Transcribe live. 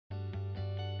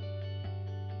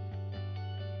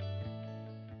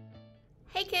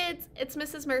Hey kids, it's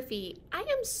Mrs. Murphy. I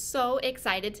am so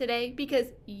excited today because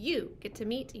you get to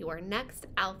meet your next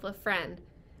alpha friend.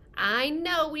 I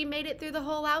know we made it through the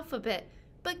whole alphabet,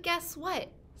 but guess what?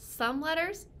 Some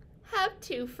letters have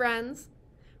two friends.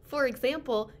 For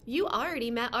example, you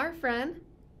already met our friend,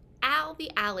 Al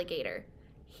the alligator.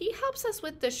 He helps us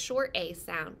with the short A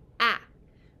sound, ah.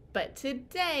 But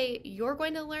today, you're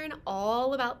going to learn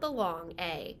all about the long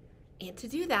A. And to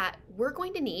do that, we're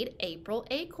going to need April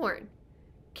Acorn.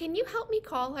 Can you help me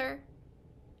call her?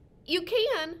 You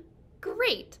can.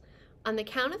 Great. On the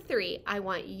count of 3, I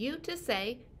want you to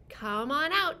say, "Come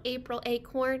on out, April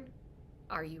Acorn."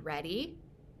 Are you ready?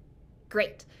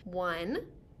 Great. 1,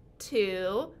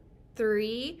 2,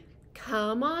 3.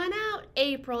 Come on out,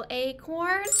 April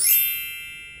Acorn.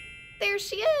 There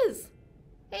she is.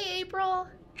 Hey, April.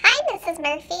 Hi, Mrs.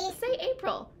 Murphy. Say,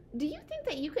 April, do you think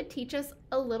that you could teach us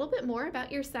a little bit more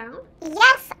about your sound?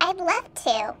 Yes, I'd love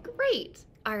to. Great.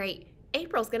 All right,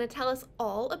 April's going to tell us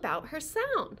all about her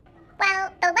sound.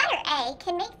 Well, the letter A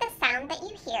can make the sound that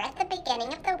you hear at the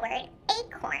beginning of the word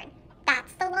acorn.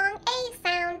 That's the long A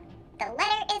sound. The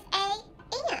letter is A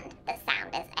and the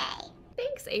sound is A.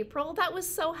 Thanks, April. That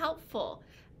was so helpful.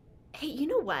 Hey, you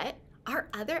know what? Our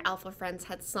other Alpha friends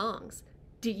had songs.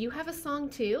 Do you have a song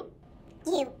too?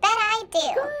 You bet I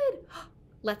do. Good.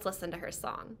 Let's listen to her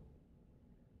song.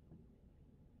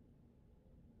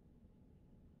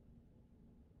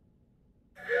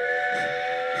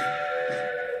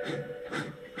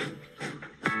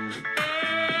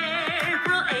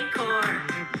 April Acorn,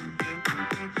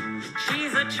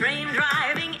 she's a train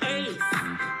driving ace.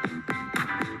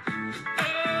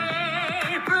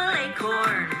 April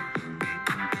Acorn,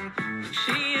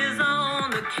 she is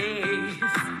on the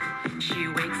case. She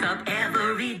wakes up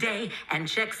every day and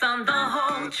checks on the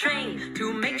whole train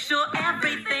to make sure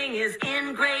everything is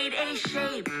in grade A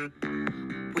shape.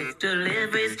 With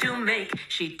deliveries to make,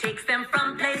 she takes them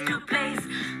from place to place.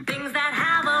 Things that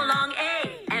have a long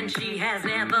A, and she has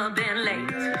never been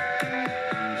late.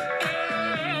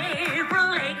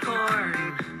 April Acorn,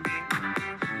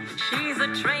 she's a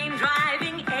train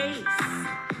driving ace.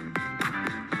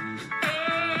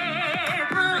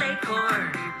 April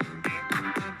Acorn,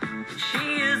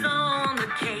 she is on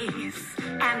the case.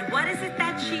 And what is it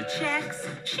that she checks?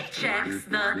 She checks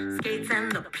the skates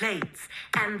and the plates,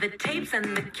 and the tapes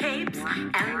and the capes,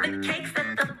 and the cakes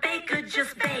that the baker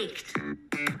just baked.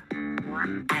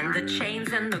 And the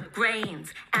chains and the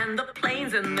grains, and the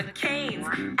planes and the canes,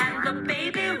 and the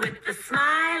baby with the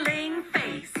smiling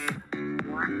face.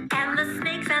 And the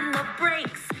snakes and the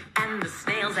brakes, and the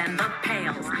snails and the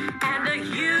pails, and a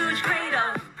huge crate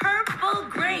of purple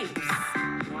grapes.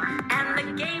 And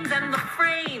the games and the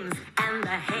frames, and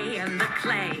the hay and the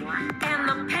clay, and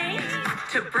the paint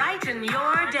to brighten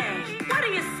your day. What do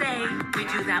you say we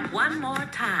do that one more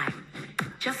time?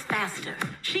 Just faster.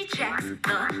 She checks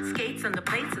the skates and the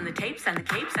plates and the tapes and the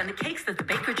capes and the cakes that the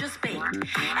baker just baked.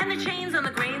 And the chains and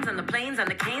the grains and the planes and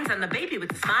the canes and the baby with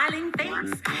the smiling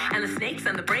face. And the snakes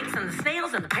and the brakes and the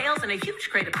snails and the pails and a huge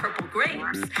crate of purple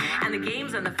grapes. And the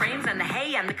games and the frames and the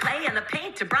hay and the clay and the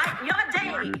paint to brighten your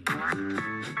day.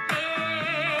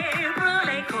 April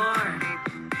Acorn,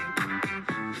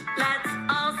 let's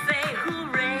all say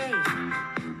hooray.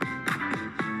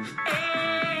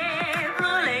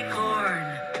 April Acorn,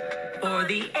 for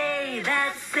the A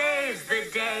that saves the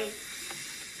day.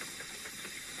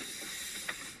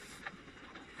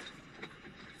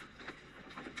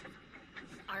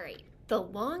 All right, the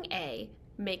long A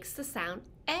makes the sound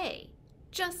A,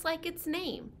 just like its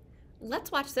name.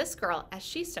 Let's watch this girl as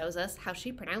she shows us how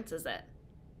she pronounces it.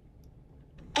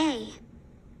 A.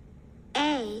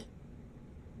 A.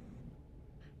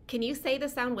 Can you say the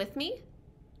sound with me?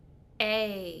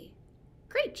 A.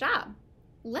 Great job.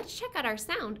 Let's check out our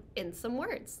sound in some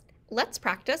words. Let's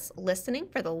practice listening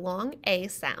for the long A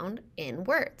sound in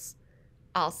words.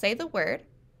 I'll say the word,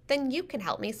 then you can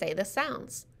help me say the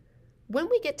sounds. When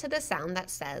we get to the sound that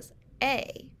says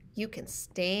A, you can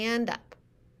stand up.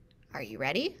 Are you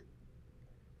ready?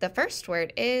 The first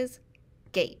word is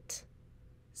gate.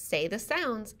 Say the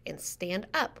sounds and stand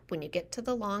up when you get to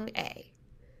the long A.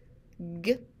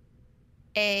 G,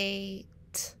 A,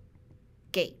 T,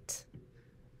 gate.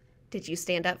 Did you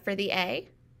stand up for the A?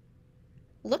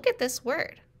 Look at this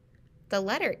word. The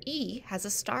letter E has a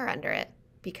star under it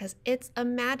because it's a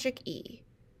magic E.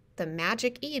 The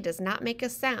magic E does not make a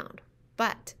sound,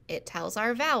 but it tells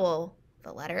our vowel,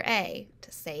 the letter A,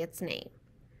 to say its name.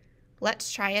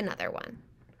 Let's try another one.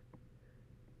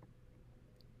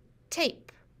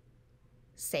 Tape.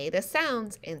 Say the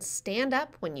sounds and stand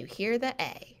up when you hear the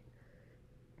A.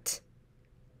 T,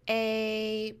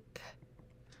 ape,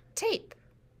 tape.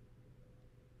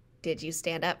 Did you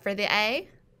stand up for the A?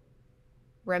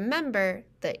 Remember,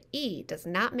 the E does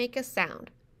not make a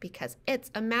sound because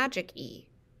it's a magic E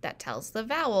that tells the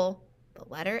vowel, the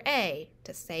letter A,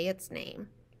 to say its name.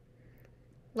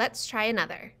 Let's try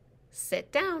another.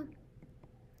 Sit down.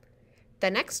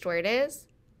 The next word is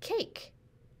cake.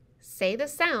 Say the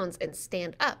sounds and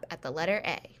stand up at the letter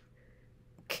A.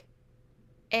 K,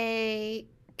 A,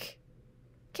 K,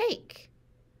 cake.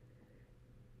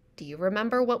 Do you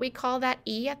remember what we call that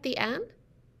E at the end?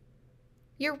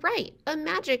 You're right, a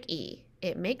magic E.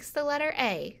 It makes the letter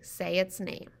A say its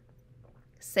name.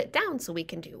 Sit down so we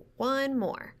can do one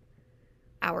more.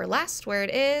 Our last word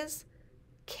is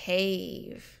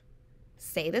cave.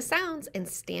 Say the sounds and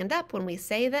stand up when we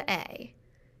say the A.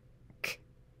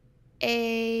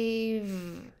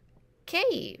 K-ave,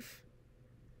 cave.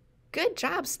 Good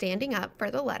job standing up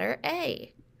for the letter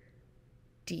A.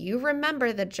 Do you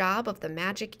remember the job of the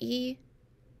magic E?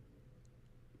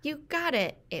 You got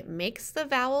it. It makes the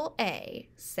vowel A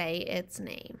say its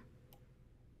name.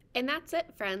 And that's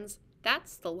it, friends.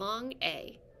 That's the long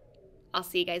A. I'll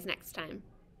see you guys next time.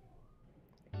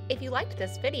 If you liked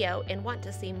this video and want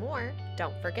to see more,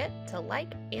 don't forget to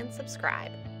like and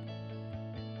subscribe.